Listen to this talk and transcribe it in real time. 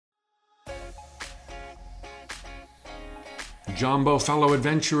Jumbo, fellow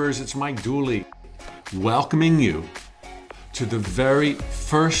adventurers, it's Mike Dooley, welcoming you to the very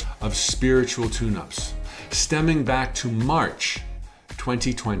first of spiritual tune-ups, stemming back to March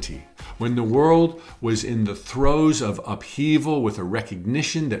 2020, when the world was in the throes of upheaval with a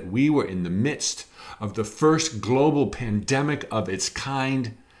recognition that we were in the midst of the first global pandemic of its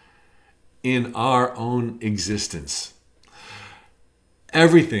kind in our own existence.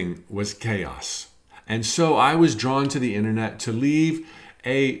 Everything was chaos. And so I was drawn to the internet to leave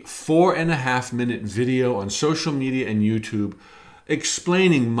a 4.5-minute video on social media and YouTube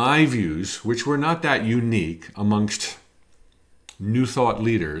explaining my views, which were not that unique amongst New Thought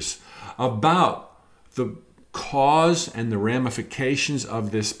leaders, about the cause and the ramifications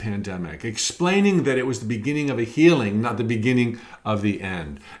of this pandemic, explaining that it was the beginning of a healing, not the beginning of the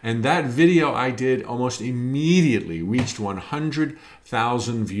end. And that video I did almost immediately reached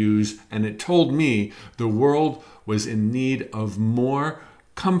 100,000 views, and it told me the world was in need of more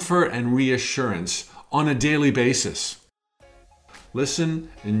comfort and reassurance on a daily basis. Listen,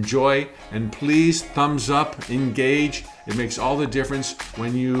 enjoy, and please thumbs up, engage. It makes all the difference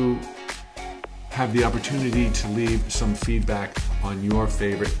when you have the opportunity to leave some feedback on your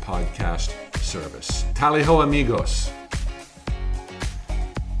favorite podcast service. Tally ho, amigos.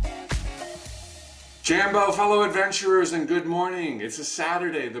 Jambo, fellow adventurers, and good morning. It's a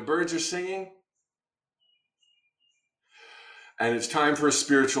Saturday. The birds are singing. And it's time for a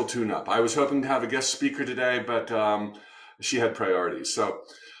spiritual tune-up. I was hoping to have a guest speaker today, but she had priorities. So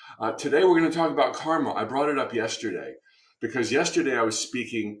today we're going to talk about karma. I brought it up yesterday because yesterday I was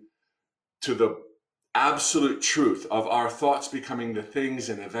speaking to the absolute truth of our thoughts becoming the things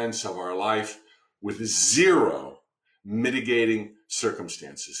and events of our life with zero mitigating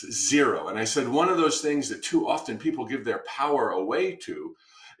circumstances. Zero. And I said one of those things that too often people give their power away to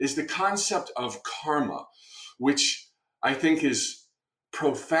is the concept of karma, which I think is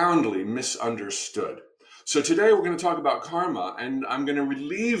profoundly misunderstood. So today we're going to talk about karma, and I'm going to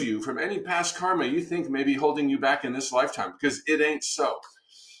relieve you from any past karma you think may be holding you back in this lifetime, because it ain't so.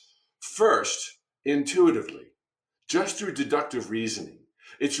 First, intuitively, just through deductive reasoning,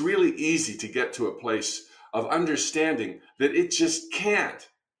 it's really easy to get to a place of understanding that it just can't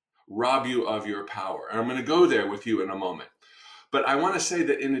rob you of your power. And I'm going to go there with you in a moment. But I want to say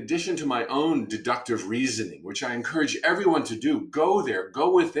that in addition to my own deductive reasoning, which I encourage everyone to do, go there,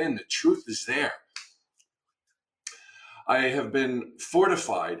 go within, the truth is there. I have been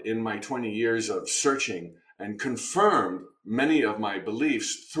fortified in my 20 years of searching and confirmed many of my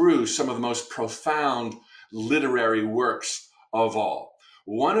beliefs through some of the most profound literary works of all.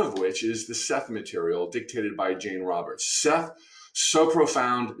 One of which is the Seth material dictated by Jane Roberts. Seth, so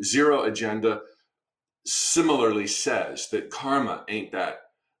profound, zero agenda, similarly says that karma ain't that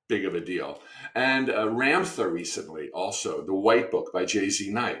big of a deal. And Ramtha recently, also, the White Book by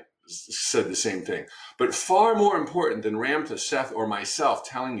J.Z. Knight, said the same thing. But far more important than Ramtha, Seth, or myself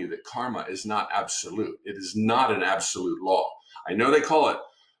telling you that karma is not absolute. It is not an absolute law. I know they call it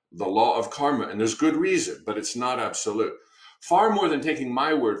the law of karma, and there's good reason, but it's not absolute. Far more than taking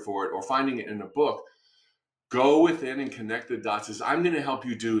my word for it or finding it in a book, go within and connect the dots as I'm going to help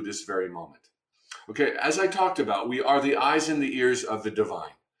you do this very moment. Okay, as I talked about, we are the eyes and the ears of the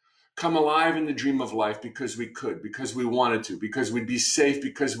divine. Come alive in the dream of life because we could, because we wanted to, because we'd be safe,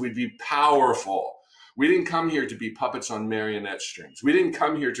 because we'd be powerful. We didn't come here to be puppets on marionette strings. We didn't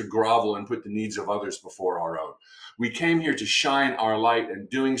come here to grovel and put the needs of others before our own. We came here to shine our light, and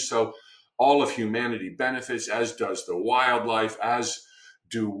doing so, all of humanity benefits, as does the wildlife, as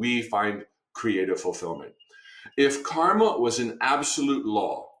do we find creative fulfillment. If karma was an absolute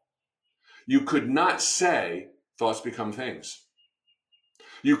law, you could not say thoughts become things.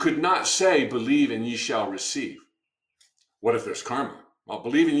 You could not say, believe and ye shall receive. What if there's karma? Well,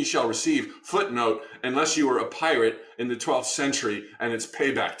 believe and ye shall receive, footnote, unless you were a pirate in the 12th century and it's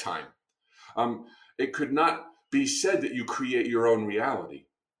payback time. It could not be said that you create your own reality.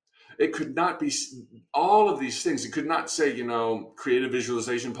 It could not be all of these things. It could not say, creative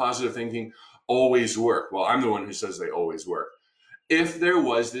visualization, positive thinking always work. Well, I'm the one who says they always work. If there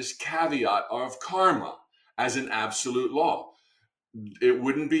was this caveat of karma as an absolute law, it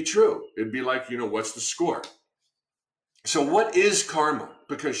wouldn't be true. It'd be like, what's the score? So what is karma?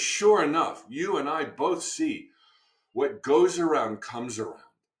 Because sure enough, you and I both see what goes around comes around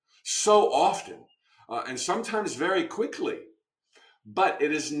so often, and sometimes very quickly. But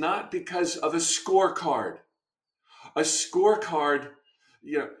it is not because of a scorecard. A scorecard,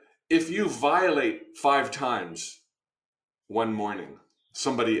 if you violate 5 times one morning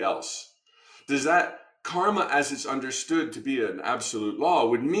somebody else, does that karma, as it's understood to be an absolute law,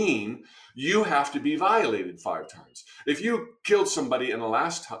 would mean you have to be violated 5 times. If you killed somebody in the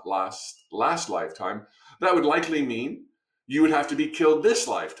last lifetime, that would likely mean you would have to be killed this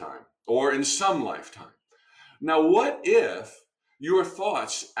lifetime or in some lifetime. Now, what if your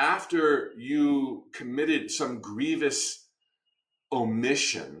thoughts after you committed some grievous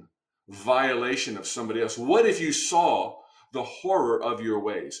omission, violation of somebody else? What if you saw the horror of your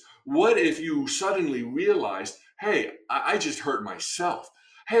ways? What if you suddenly realized, hey, I just hurt myself.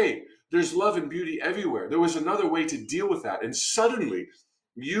 Hey, there's love and beauty everywhere. There was another way to deal with that. And suddenly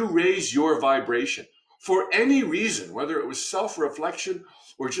you raise your vibration for any reason, whether it was self-reflection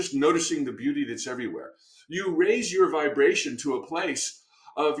or just noticing the beauty that's everywhere. You raise your vibration to a place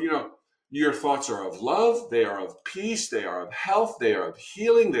of, your thoughts are of love, they are of peace, they are of health, they are of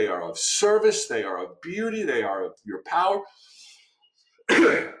healing, they are of service, they are of beauty, they are of your power.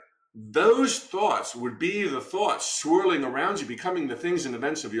 Those thoughts would be the thoughts swirling around you, becoming the things and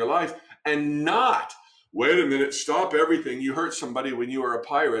events of your life, and not, wait a minute, stop everything. You hurt somebody when you were a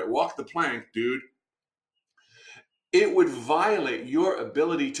pirate. Walk the plank, dude. It would violate your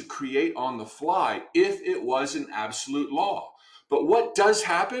ability to create on the fly if it was an absolute law. But what does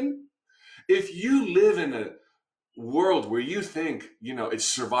happen? If you live in a world where you think, it's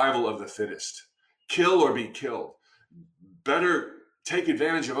survival of the fittest, kill or be killed, better take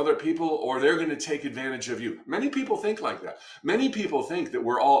advantage of other people or they're going to take advantage of you. Many people think like that. Many people think that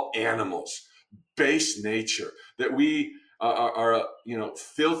we're all animals, base nature, that we are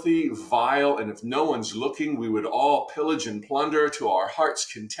filthy, vile, and if no one's looking, we would all pillage and plunder to our heart's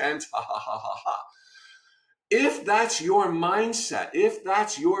content. Ha ha ha ha ha. If that's your mindset, if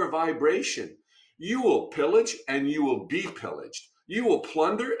that's your vibration, you will pillage and you will be pillaged. You will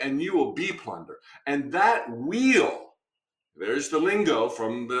plunder and you will be plundered. And that wheel, there's the lingo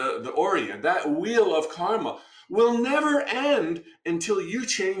from the Orient, that wheel of karma will never end until you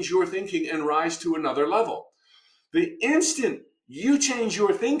change your thinking and rise to another level. The instant you change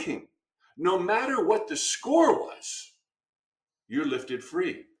your thinking, no matter what the score was, you're lifted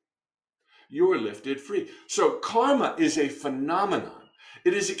free. You're lifted free. So karma is a phenomenon.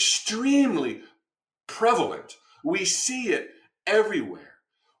 It is extremely prevalent. We see it everywhere.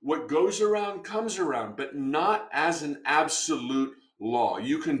 What goes around comes around, but not as an absolute law.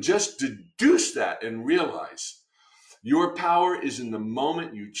 You can just deduce that and realize your power is in the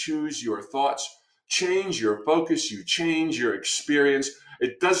moment you choose your thoughts, change your focus, you change your experience.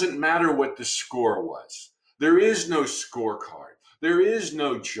 It doesn't matter what the score was. There is no scorecard. There is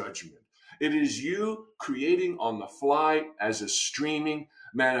no judgment. It is you creating on the fly as a streaming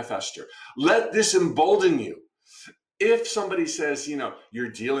manifester. Let this embolden you. If somebody says, you're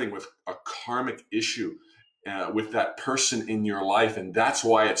dealing with a karmic issue with that person in your life, and that's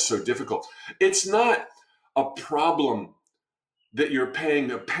why it's so difficult, it's not a problem that you're paying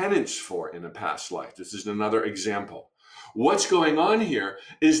a penance for in a past life. This is another example. What's going on here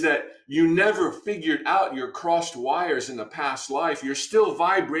is that you never figured out your crossed wires in a past life. You're still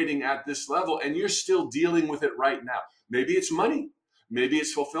vibrating at this level and you're still dealing with it right now. Maybe it's money. Maybe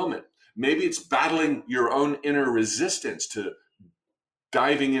it's fulfillment. Maybe it's battling your own inner resistance to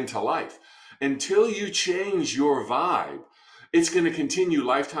diving into life. Until you change your vibe, it's going to continue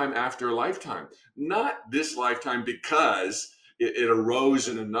lifetime after lifetime. Not this lifetime because it arose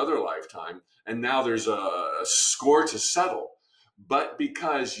in another lifetime and now there's a score to settle, but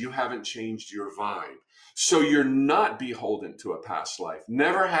because you haven't changed your vibe. So you're not beholden to a past life.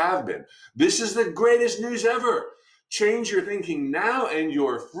 Never have been. This is the greatest news ever. Change your thinking now and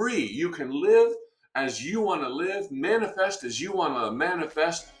you're free. You can live as you want to live, manifest as you want to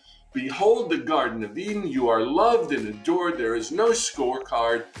manifest. Behold the Garden of Eden. You are loved and adored. There is no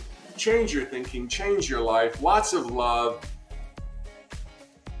scorecard. Change your thinking, change your life. Lots of love.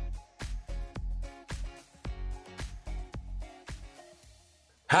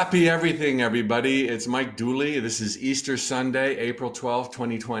 Happy everything, everybody. It's Mike Dooley. This is Easter Sunday, April 12th,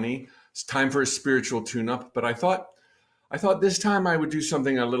 2020. It's time for a spiritual tune-up, but I thought this time I would do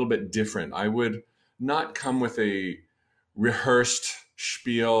something a little bit different. I would not come with a rehearsed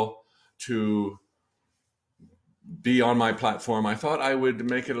spiel to be on my platform. I thought I would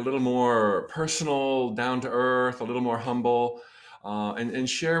make it a little more personal, down to earth, a little more humble, and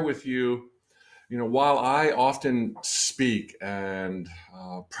share with you, while I often speak and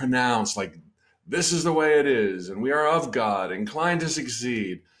pronounce like, this is the way it is, and we are of God, inclined to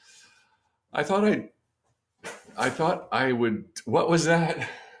succeed. I thought I would, what was that?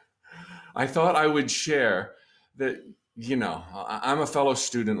 I thought I would share that, I'm a fellow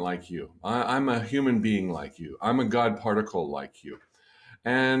student like you. I'm a human being like you. I'm a God particle like you.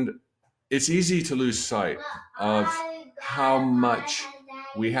 And it's easy to lose sight of how much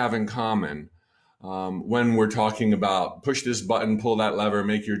we have in common when we're talking about push this button, pull that lever,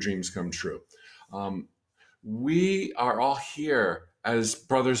 make your dreams come true. We are all here as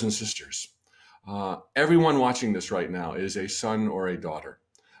brothers and sisters. Everyone watching this right now is a son or a daughter.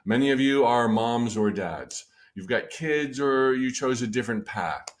 Many of you are moms or dads. You've got kids or you chose a different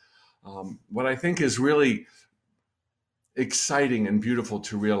path. What I think is really exciting and beautiful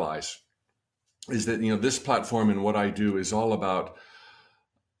to realize is that, this platform and what I do is all about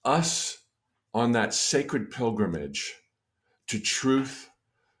us on that sacred pilgrimage to truth,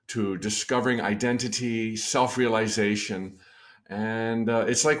 to discovering identity, self-realization. And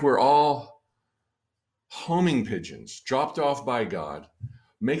it's like we're all homing pigeons dropped off by God,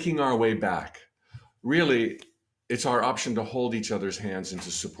 making our way back. Really, it's our option to hold each other's hands and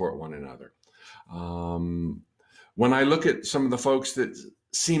to support one another. When I look at some of the folks that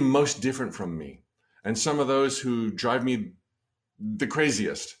seem most different from me, and some of those who drive me the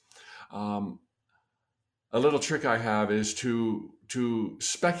craziest, a little trick I have is to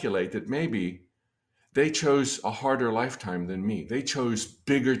speculate that maybe they chose a harder lifetime than me. They chose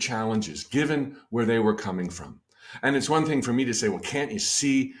bigger challenges given where they were coming from. And it's one thing for me to say, well, can't you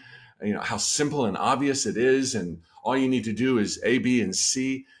see, how simple and obvious it is? And all you need to do is A, B, and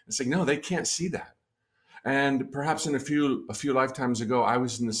C. It's like, no, they can't see that. And perhaps in a few lifetimes ago, I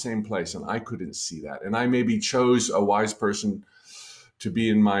was in the same place and I couldn't see that. And I maybe chose a wise person to be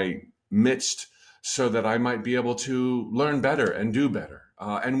in my midst so that I might be able to learn better and do better.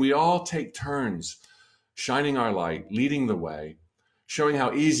 And we all take turns shining our light, leading the way, showing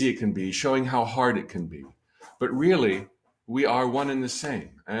how easy it can be, showing how hard it can be. But really, we are one and the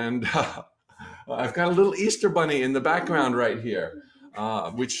same. And I've got a little Easter bunny in the background right here,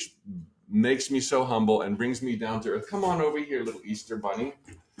 which makes me so humble and brings me down to earth. Come on over here, little Easter bunny.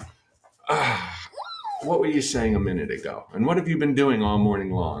 What were you saying a minute ago? And what have you been doing all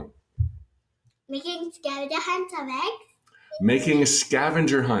morning long? Making scavenger hunts of eggs. Making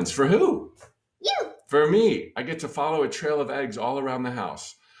scavenger hunts. For who? You. For me. I get to follow a trail of eggs all around the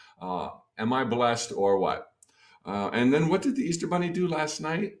house. Am I blessed or what? And then what did the Easter bunny do last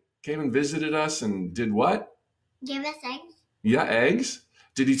night? Came and visited us and did what? Give us eggs. Yeah, eggs.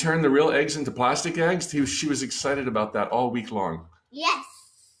 Did he turn the real eggs into plastic eggs? She was excited about that all week long. Yes.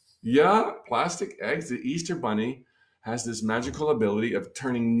 Yeah, plastic eggs. The Easter bunny has this magical ability of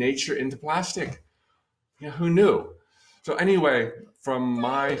turning nature into plastic. Yeah, who knew? So anyway, from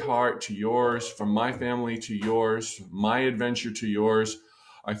my heart to yours, from my family to yours, my adventure to yours,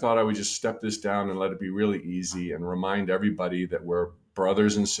 I thought I would just step this down and let it be really easy and remind everybody that we're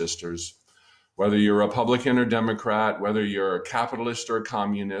brothers and sisters. Whether you're Republican or Democrat, whether you're a capitalist or a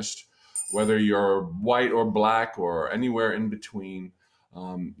communist, whether you're white or black or anywhere in between,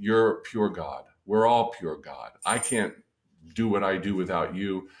 you're pure God. We're all pure God. I can't do what I do without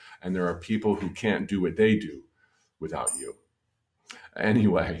you, and there are people who can't do what they do without you.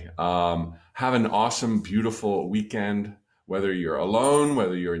 Anyway, have an awesome, beautiful weekend, whether you're alone,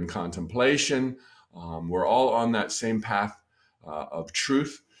 whether you're in contemplation. We're all on that same path of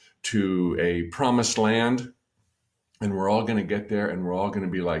truth to a promised land, and we're all going to get there, and we're all going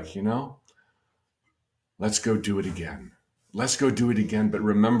to be like, let's go do it again. Let's go do it again, but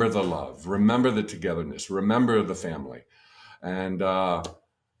remember the love, remember the togetherness, remember the family. And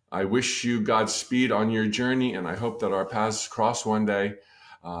I wish you Godspeed on your journey, and I hope that our paths cross one day,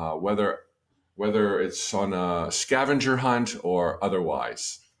 whether it's on a scavenger hunt or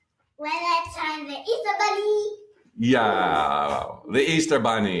otherwise. When it's time the Easter bunny. Yeah, the Easter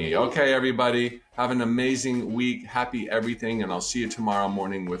bunny. Okay, everybody, have an amazing week. Happy everything, and I'll see you tomorrow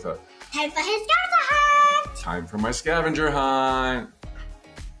morning with a Time for his scavenger hunt. Time for my scavenger hunt.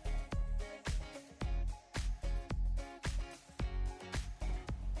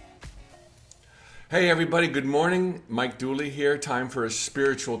 Hey everybody, good morning. Mike Dooley here. Time for a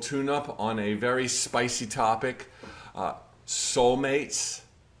spiritual tune-up on a very spicy topic, soulmates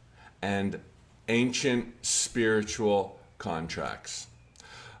and ancient spiritual contracts.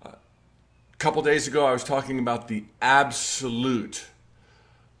 A couple days ago, I was talking about the absolute,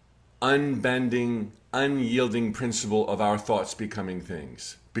 unbending, unyielding principle of our thoughts becoming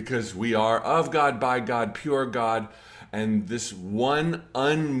things. Because we are of God, by God, pure God, and this one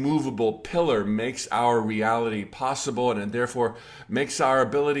unmovable pillar makes our reality possible, and it therefore makes our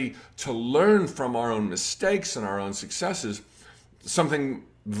ability to learn from our own mistakes and our own successes something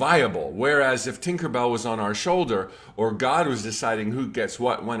viable. Whereas if Tinkerbell was on our shoulder, or God was deciding who gets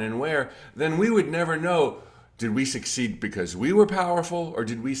what, when, and where, then we would never know, did we succeed because we were powerful, or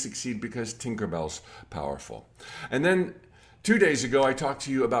did we succeed because Tinkerbell's powerful? And then 2 days ago, I talked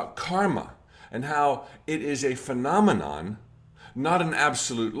to you about karma and how it is a phenomenon, not an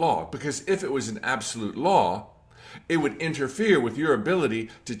absolute law. Because if it was an absolute law, it would interfere with your ability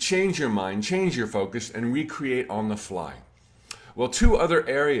to change your mind, change your focus, and recreate on the fly. Well, two other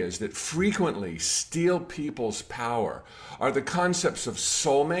areas that frequently steal people's power are the concepts of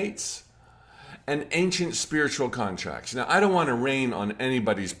soulmates and ancient spiritual contracts. Now, I don't want to rain on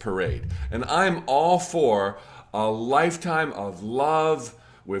anybody's parade, and I'm all for a lifetime of love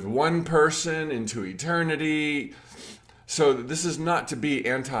with one person into eternity. So this is not to be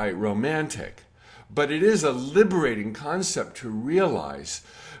anti-romantic, but it is a liberating concept to realize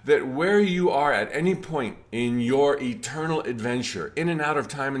that where you are at any point in your eternal adventure, in and out of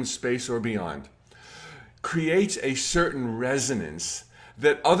time and space or beyond, creates a certain resonance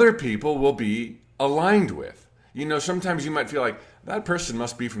that other people will be aligned with. You know, sometimes you might feel like that person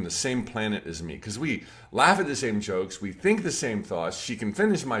must be from the same planet as me, because we laugh at the same jokes, we think the same thoughts, she can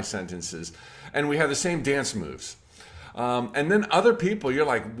finish my sentences, and we have the same dance moves. And then other people, you're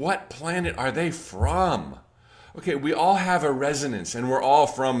like, what planet are they from? Okay, we all have a resonance, and we're all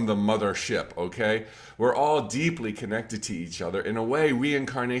from the mothership, okay? We're all deeply connected to each other. In a way,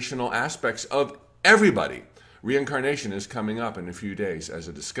 reincarnational aspects of everybody. Reincarnation is coming up in a few days as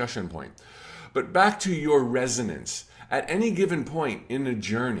a discussion point. But back to your resonance. At any given point in a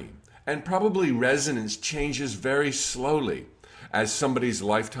journey, and probably resonance changes very slowly as somebody's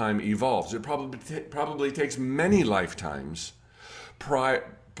lifetime evolves. It probably takes many lifetimes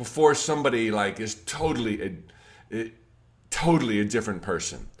before somebody is totally a different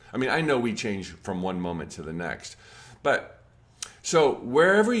person. I mean, I know we change from one moment to the next, but so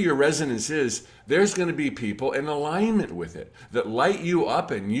wherever your resonance is, there's going to be people in alignment with it that light you up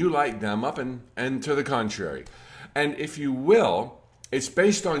and you light them up, and to the contrary. And if you will, it's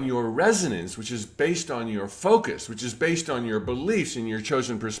based on your resonance, which is based on your focus, which is based on your beliefs and your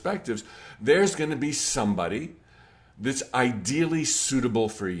chosen perspectives. There's going to be somebody that's ideally suitable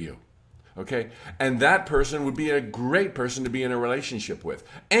for you. Okay? And that person would be a great person to be in a relationship with.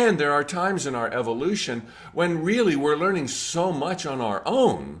 And there are times in our evolution when really we're learning so much on our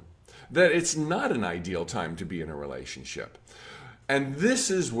own that it's not an ideal time to be in a relationship. And this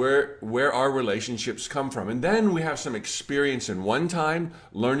is where our relationships come from. And then we have some experience in one time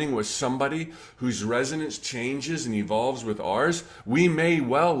learning with somebody whose resonance changes and evolves with ours. We may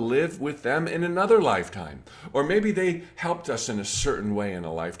well live with them in another lifetime. Or maybe they helped us in a certain way in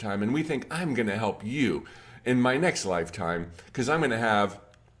a lifetime, and we think, I'm going to help you in my next lifetime because I'm going to have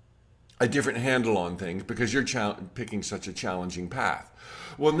a different handle on things because you're picking such a challenging path.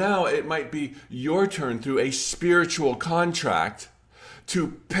 Well, now it might be your turn through a spiritual contract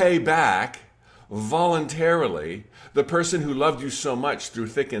to pay back voluntarily the person who loved you so much through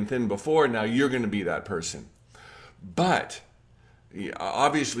thick and thin before. Now you're going to be that person. But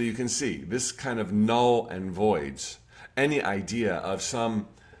obviously you can see this kind of null and voids any idea of some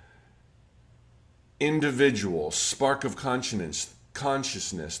individual spark of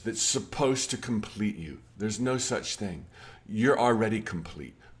consciousness that's supposed to complete you. There's no such thing. You're already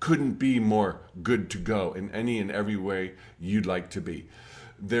complete. Couldn't be more good to go in any and every way you'd like to be.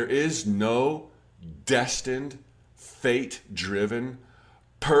 There is no destined, fate-driven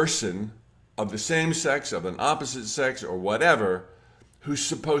person of the same sex, of an opposite sex, or whatever, who's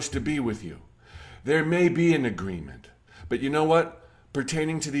supposed to be with you. There may be an agreement, but you know what?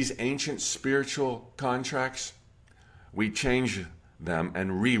 Pertaining to these ancient spiritual contracts, we change them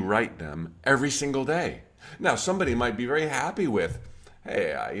and rewrite them every single day. Now, somebody might be very happy with,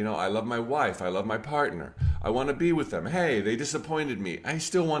 hey, I love my wife, I love my partner, I want to be with them. Hey, they disappointed me, I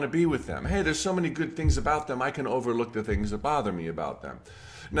still want to be with them. Hey, there's so many good things about them, I can overlook the things that bother me about them.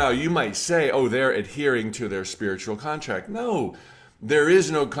 Now, you might say, oh, they're adhering to their spiritual contract. No, there is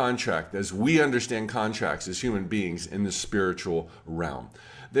no contract as we understand contracts as human beings in the spiritual realm.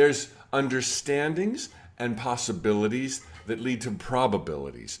 There's understandings and possibilities that lead to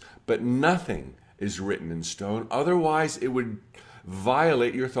probabilities, but nothing is written in stone. Otherwise, it would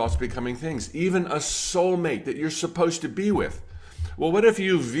violate your thoughts becoming things. Even a soulmate that you're supposed to be with. Well, what if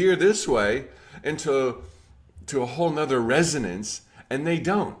you veer this way into a whole nother resonance and they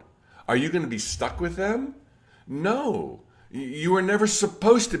don't? Are you going to be stuck with them? No. You were never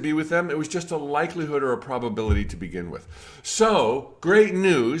supposed to be with them. It was just a likelihood or a probability to begin with. So, great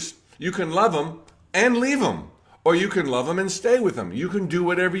news. You can love them and leave them. Or you can love them and stay with them. You can do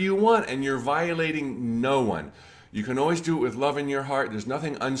whatever you want, and you're violating no one. You can always do it with love in your heart. There's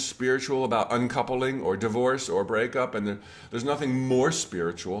nothing unspiritual about uncoupling or divorce or breakup, and there's nothing more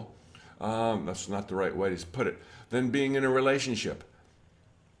spiritual, that's not the right way to put it, than being in a relationship.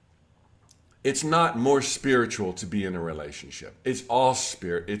 It's not more spiritual to be in a relationship. It's all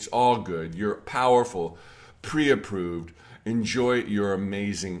spirit. It's all good. You're powerful, pre-approved. Enjoy your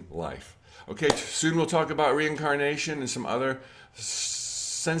amazing life. Okay, soon we'll talk about reincarnation and some other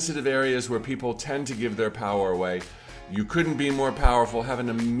sensitive areas where people tend to give their power away. You couldn't be more powerful. Have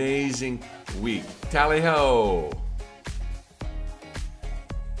an amazing week. Tally ho!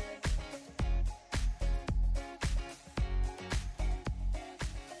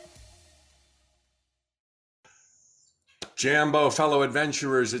 Jambo, fellow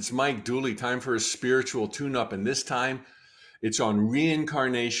adventurers, it's Mike Dooley. Time for a spiritual tune-up, and this time it's on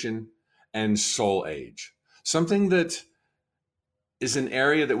reincarnation and soul age. Something that is an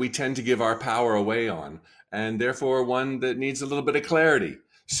area that we tend to give our power away on, and therefore one that needs a little bit of clarity.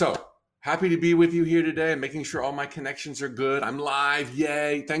 So, happy to be with you here today. I'm making sure all my connections are good. I'm live,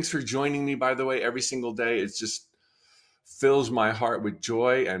 yay. Thanks for joining me, by the way, every single day. It's just fills my heart with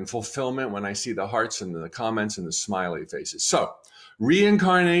joy and fulfillment when I see the hearts and the comments and the smiley faces. So,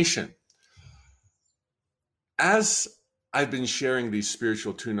 reincarnation. As I've been sharing these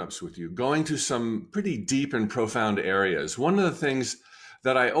spiritual tune-ups with you, going to some pretty deep and profound areas, one of the things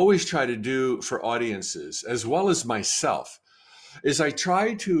that I always try to do for audiences, as well as myself, is I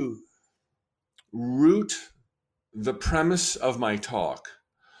try to root the premise of my talk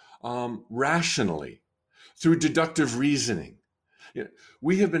rationally, through deductive reasoning.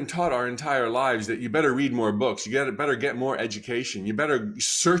 We have been taught our entire lives that you better read more books, you better get more education, you better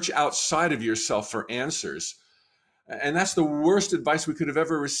search outside of yourself for answers. And that's the worst advice we could have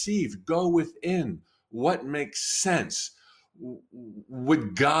ever received. Go within. What makes sense?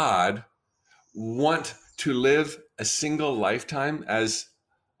 Would God want to live a single lifetime as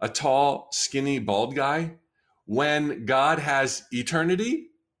a tall, skinny, bald guy when God has eternity?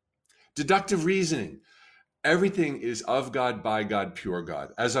 Deductive reasoning. Everything is of God, by God, pure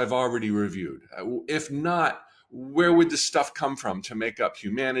God, as I've already reviewed. If not, where would the stuff come from to make up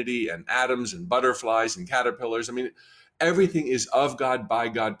humanity and atoms and butterflies and caterpillars? I mean, everything is of God, by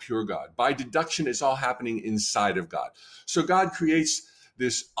God, pure God. By deduction, it's all happening inside of God. So God creates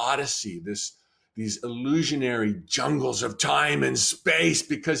this odyssey, these illusionary jungles of time and space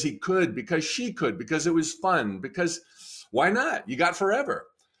because he could, because she could, because it was fun, because why not? You got forever.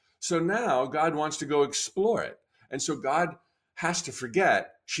 So now God wants to go explore it. And so God has to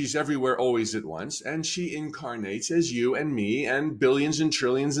forget she's everywhere always at once. And she incarnates as you and me and billions and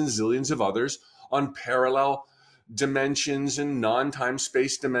trillions and zillions of others on parallel dimensions and non-time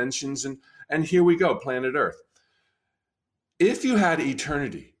space dimensions. And here we go, planet Earth. If you had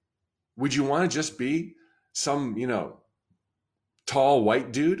eternity, would you want to just be some, tall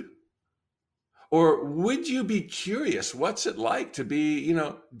white dude? Or would you be curious, what's it like to be,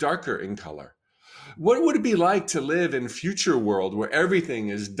 darker in color? What would it be like to live in future world where everything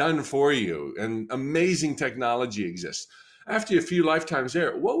is done for you and amazing technology exists? After a few lifetimes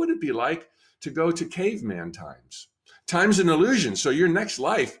there, what would it be like to go to caveman times? Time's an illusion, so your next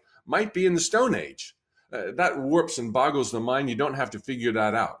life might be in the Stone Age. That warps and boggles the mind. You don't have to figure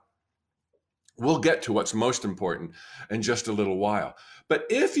that out. We'll get to what's most important in just a little while. But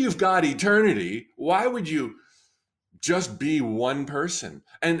if you've got eternity, why would you just be one person?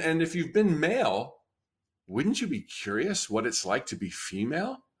 And if you've been male, wouldn't you be curious what it's like to be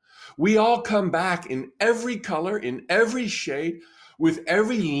female? We all come back in every color, in every shade, with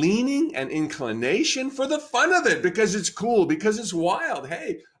every leaning and inclination for the fun of it, because it's cool, because it's wild.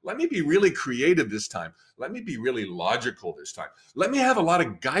 Hey, let me be really creative this time. Let me be really logical this time. Let me have a lot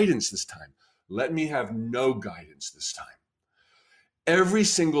of guidance this time. Let me have no guidance this time. Every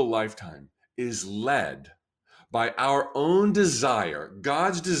single lifetime is led by our own desire,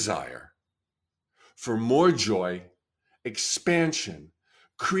 God's desire for more joy, expansion,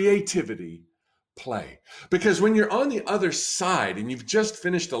 creativity, play. Because when you're on the other side and you've just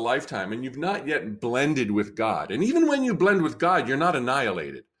finished a lifetime and you've not yet blended with God, and even when you blend with God, you're not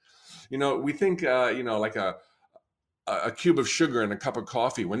annihilated. We think, like a cube of sugar and a cup of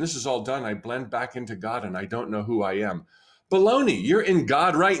coffee. When this is all done, I blend back into God and I don't know who I am. Baloney, you're in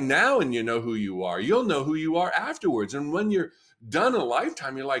God right now and you know who you are. You'll know who you are afterwards. And when you're done a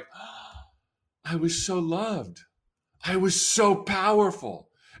lifetime, you're like, oh, I was so loved. I was so powerful.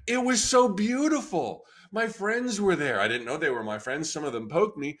 It was so beautiful. My friends were there. I didn't know they were my friends. Some of them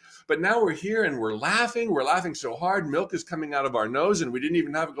poked me, but now we're here and we're laughing. We're laughing so hard. Milk is coming out of our nose and we didn't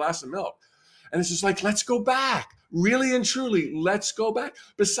even have a glass of milk. And it's just like, let's go back. Really and truly, let's go back.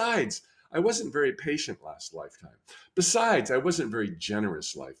 Besides, I wasn't very patient last lifetime. Besides, I wasn't very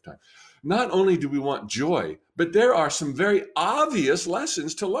generous lifetime. Not only do we want joy, but there are some very obvious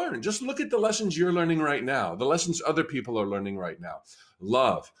lessons to learn. Just look at the lessons you're learning right now, the lessons other people are learning right now.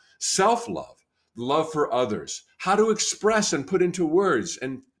 Love, self-love, love for others, how to express and put into words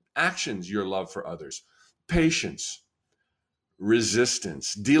and actions your love for others, patience,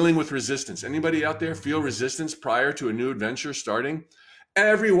 resistance, dealing with resistance. Anybody out there feel resistance prior to a new adventure starting?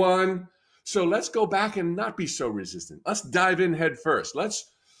 Everyone. So let's go back and not be so resistant. Let's dive in head first. Let's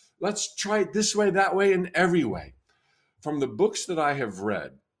try it this way, that way, and every way. From the books that I have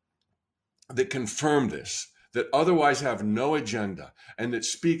read that confirm this, that otherwise have no agenda, and that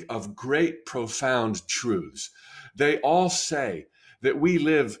speak of great, profound truths, they all say that we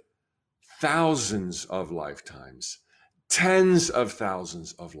live thousands of lifetimes, tens of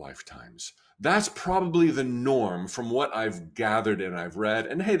thousands of lifetimes. That's probably the norm from what I've gathered and I've read.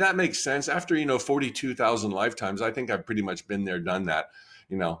 And hey, that makes sense. After, 42,000 lifetimes, I think I've pretty much been there, done that.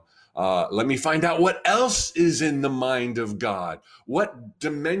 Let me find out what else is in the mind of God. What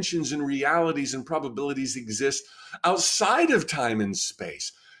dimensions and realities and probabilities exist outside of time and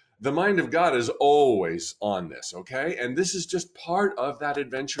space. The mind of God is always on this, okay? And this is just part of that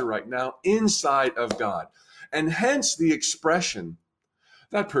adventure right now inside of God. And hence the expression,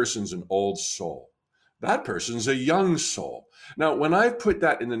 that person's an old soul. That person's a young soul. Now, when I put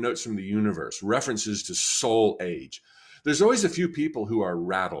that in the Notes from the Universe, references to soul age, there's always a few people who are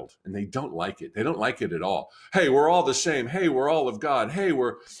rattled and they don't like it. They don't like it at all. Hey, we're all the same. Hey, we're all of God. Hey,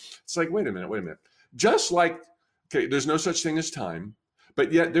 it's like, wait a minute. Just like, okay, there's no such thing as time,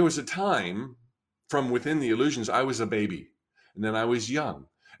 but yet there was a time from within the illusions, I was a baby, and then I was young,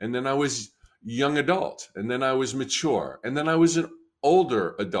 and then I was young adult, and then I was mature, and then I was an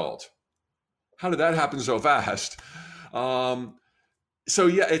older adult. How did that happen so fast? So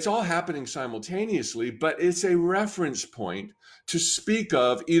yeah, it's all happening simultaneously, but it's a reference point to speak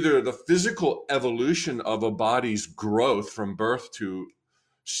of either the physical evolution of a body's growth from birth to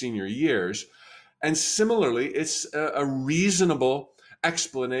senior years. And similarly, it's a reasonable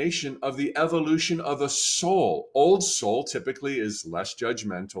explanation of the evolution of a soul. Old soul typically is less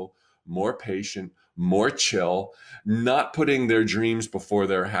judgmental, more patient, more chill, not putting their dreams before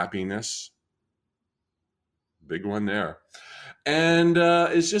their happiness. Big one there. And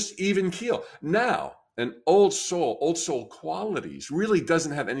it's just even keel. Now, an old soul qualities really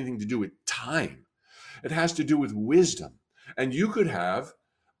doesn't have anything to do with time. It has to do with wisdom. And you could have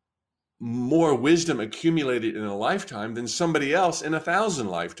more wisdom accumulated in a lifetime than somebody else in 1,000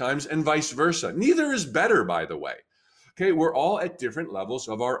 lifetimes, and vice versa. Neither is better, by the way. Okay, we're all at different levels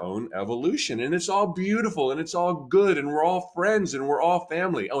of our own evolution, and it's all beautiful and it's all good, and we're all friends and we're all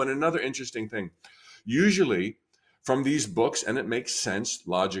family. Oh, and another interesting thing. Usually from these books, and it makes sense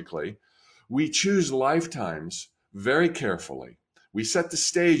logically, we choose lifetimes very carefully. We set the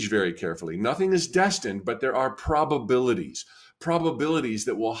stage very carefully. Nothing is destined, but there are probabilities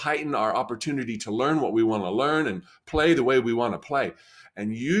that will heighten our opportunity to learn what we want to learn and play the way we want to play.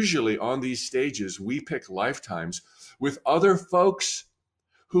 And usually on these stages, we pick lifetimes with other folks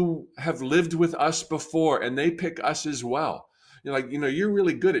who have lived with us before, and they pick us as well. You're like, you're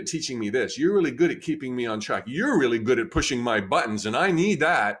really good at teaching me this. You're really good at keeping me on track. You're really good at pushing my buttons, and I need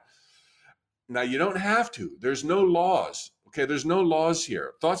that. Now, you don't have to. There's no laws. Okay, there's no laws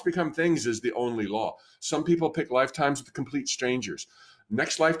here. Thoughts become things is the only law. Some people pick lifetimes with complete strangers.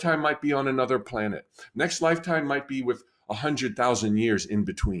 Next lifetime might be on another planet. Next lifetime might be with 100,000 years in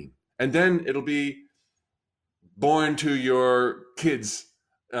between. And then it'll be born to your kids,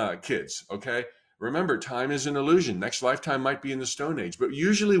 okay? Remember, time is an illusion. Next lifetime might be in the Stone Age, but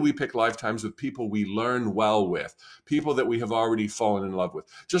usually we pick lifetimes with people we learn well with, people that we have already fallen in love with.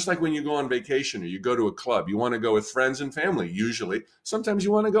 Just like when you go on vacation or you go to a club, you want to go with friends and family, usually. Sometimes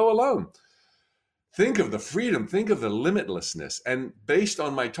you want to go alone. Think of the freedom, think of the limitlessness. And based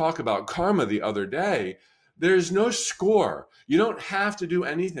on my talk about karma the other day, there's no score. You don't have to do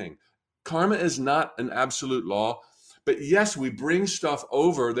anything. Karma is not an absolute law. But yes, we bring stuff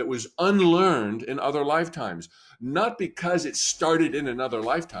over that was unlearned in other lifetimes, not because it started in another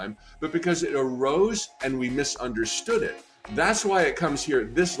lifetime, but because it arose and we misunderstood it. That's why it comes here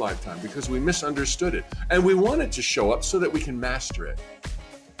this lifetime, because we misunderstood it. And we want it to show up so that we can master it.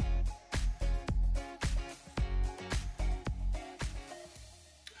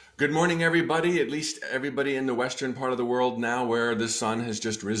 Good morning, everybody, at least everybody in the western part of the world now where the sun has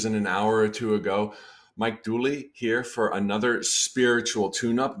just risen an hour or two ago. Mike Dooley here for another spiritual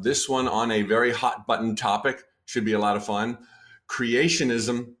tune-up. This one on a very hot button topic. Should be a lot of fun.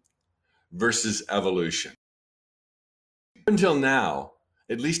 Creationism versus evolution. Until now,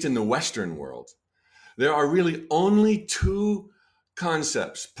 at least in the Western world, there are really only two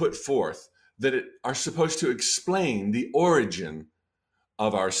concepts put forth that are supposed to explain the origin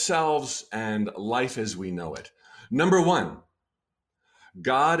of ourselves and life as we know it. Number one,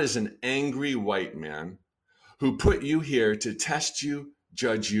 God is an angry white man who put you here to test you,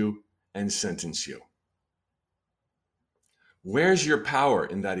 judge you, and sentence you. Where's your power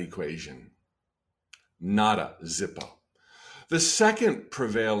in that equation? Nada, zippo. The second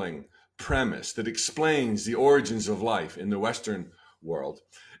prevailing premise that explains the origins of life in the Western world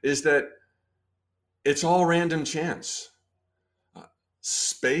is that it's all random chance.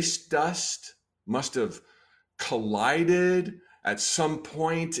 Space dust must have collided at some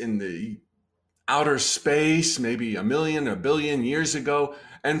point in the outer space, maybe a billion years ago,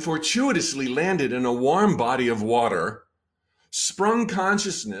 and fortuitously landed in a warm body of water, sprung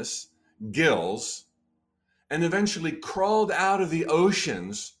consciousness, gills, and eventually crawled out of the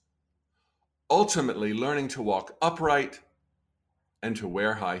oceans, ultimately learning to walk upright and to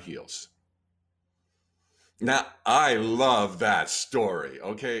wear high heels. Now, I love that story,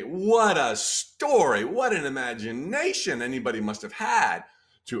 okay? What a story. What an imagination anybody must have had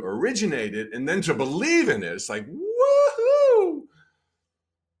to originate it and then to believe in it. It's like, woohoo!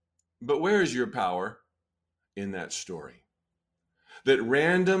 But where is your power in that story? That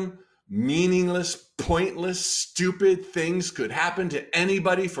random, meaningless, pointless, stupid things could happen to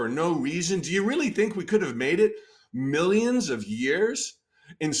anybody for no reason? Do you really think we could have made it millions of years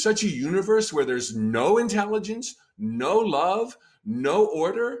in such a universe where there's no intelligence, no love, no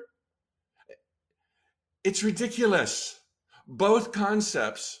order? It's ridiculous. Both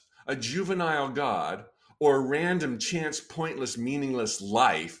concepts, a juvenile God or random, chance, pointless, meaningless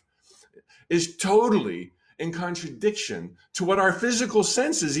life, is totally in contradiction to what our physical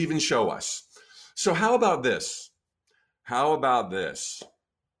senses even show us. So how about this? How about this?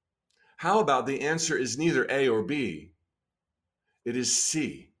 How about the answer is neither A or B? It is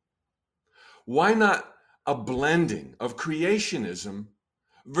C. Why not a blending of creationism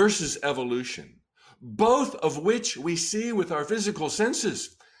versus evolution, both of which we see with our physical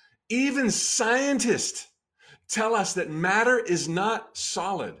senses? Even scientists tell us that matter is not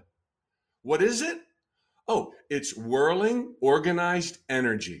solid. What is it? Oh, it's whirling, organized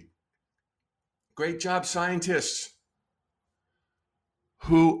energy. Great job, scientists.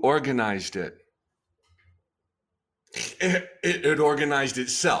 Who organized it? It organized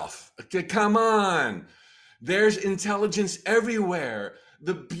itself. Okay, come on. There's intelligence everywhere.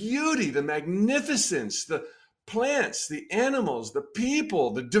 The beauty, the magnificence, the plants, the animals, the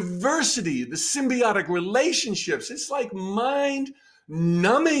people, the diversity, the symbiotic relationships. It's like mind-numbing.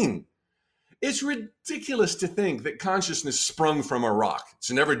 It's ridiculous to think that consciousness sprung from a rock.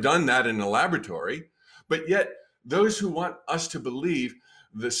 It's never done that in a laboratory. But yet, those who want us to believe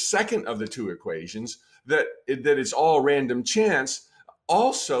the second of the two equations, that it's all random chance,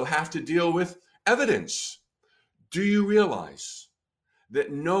 also have to deal with evidence. Do you realize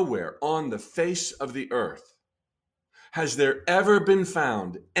that nowhere on the face of the earth has there ever been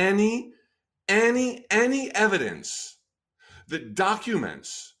found any evidence that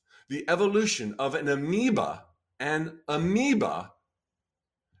documents the evolution of an amoeba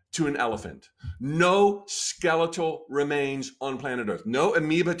to an elephant? No skeletal remains on planet Earth. No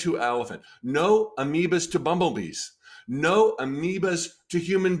amoeba to elephant. No amoebas to bumblebees. No amoebas to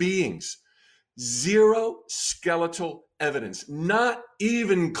human beings. Zero skeletal evidence. Not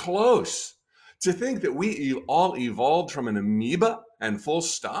even close. To think that we all evolved from an amoeba and full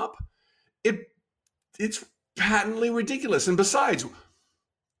stop, it's patently ridiculous. And besides,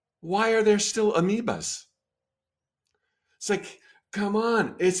 why are there still amoebas? It's like, come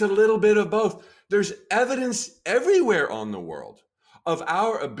on, it's a little bit of both. There's evidence everywhere on the world of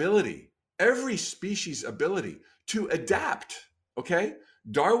our ability, every species' ability to adapt, okay?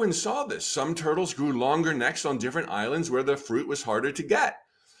 Darwin saw this. Some turtles grew longer necks on different islands where the fruit was harder to get.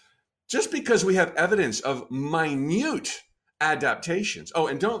 Just because we have evidence of minute adaptations. Oh,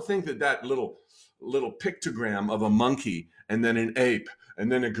 and don't think that little pictogram of a monkey and then an ape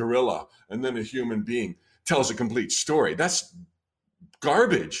and then a gorilla and then a human being tells a complete story. That's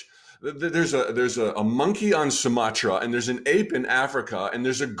garbage. There's a monkey on Sumatra, and there's an ape in Africa, and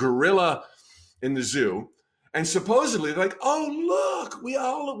there's a gorilla in the zoo. And supposedly, like, oh, look,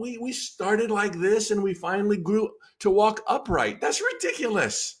 we started like this, and we finally grew to walk upright. That's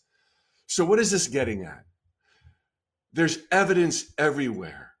ridiculous. So what is this getting at? There's evidence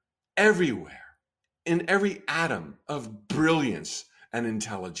everywhere, in every atom of brilliance and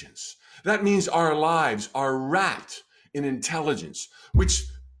intelligence. That means our lives are wrapped in intelligence, which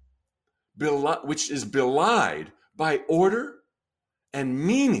is belied by order and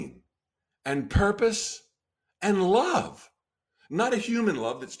meaning and purpose and love. Not a human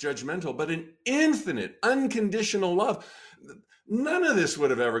love that's judgmental, but an infinite, unconditional love. None of this would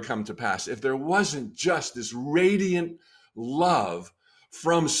have ever come to pass if there wasn't just this radiant love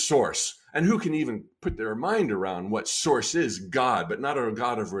from source. And who can even put their mind around what source is? God, but not a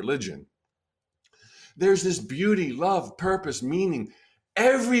God of religion. There's this beauty, love, purpose, meaning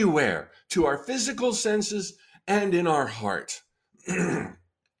everywhere to our physical senses and in our heart. And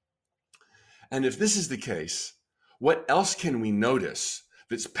if this is the case, what else can we notice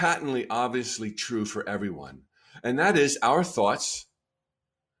that's patently, obviously true for everyone? And that is our thoughts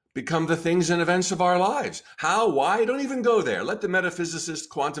become the things and events of our lives. How? Why? Don't even go there. Let the metaphysicists,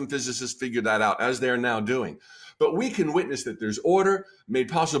 quantum physicists figure that out, as they're now doing. But we can witness that there's order made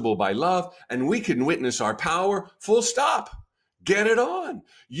possible by love, and we can witness our power, full stop. Get it on.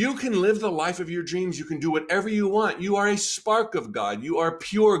 You can live the life of your dreams. You can do whatever you want. You are a spark of God. You are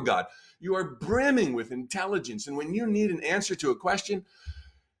pure God. You are brimming with intelligence. And when you need an answer to a question,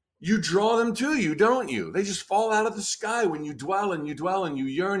 you draw them to you, don't you? They just fall out of the sky when you dwell and you dwell and you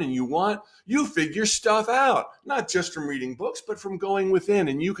yearn and you want. You figure stuff out, not just from reading books, but from going within.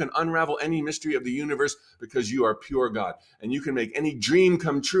 And you can unravel any mystery of the universe because you are pure God. And you can make any dream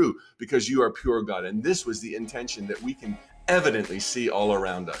come true because you are pure God. And this was the intention that we can evidently see all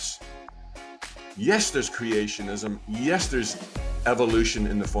around us. Yes, there's creationism. Yes, there's evolution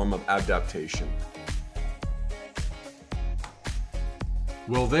in the form of adaptation.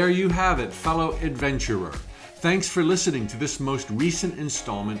 Well, there you have it, fellow adventurer. Thanks for listening to this most recent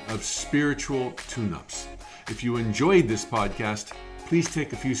installment of Spiritual Tune-Ups. If you enjoyed this podcast, please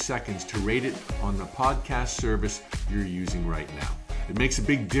take a few seconds to rate it on the podcast service you're using right now. It makes a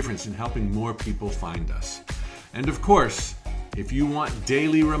big difference in helping more people find us. And of course, if you want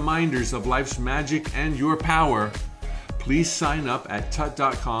daily reminders of life's magic and your power, please sign up at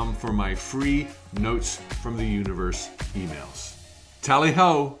tut.com for my free Notes from the Universe emails. Tally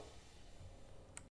ho!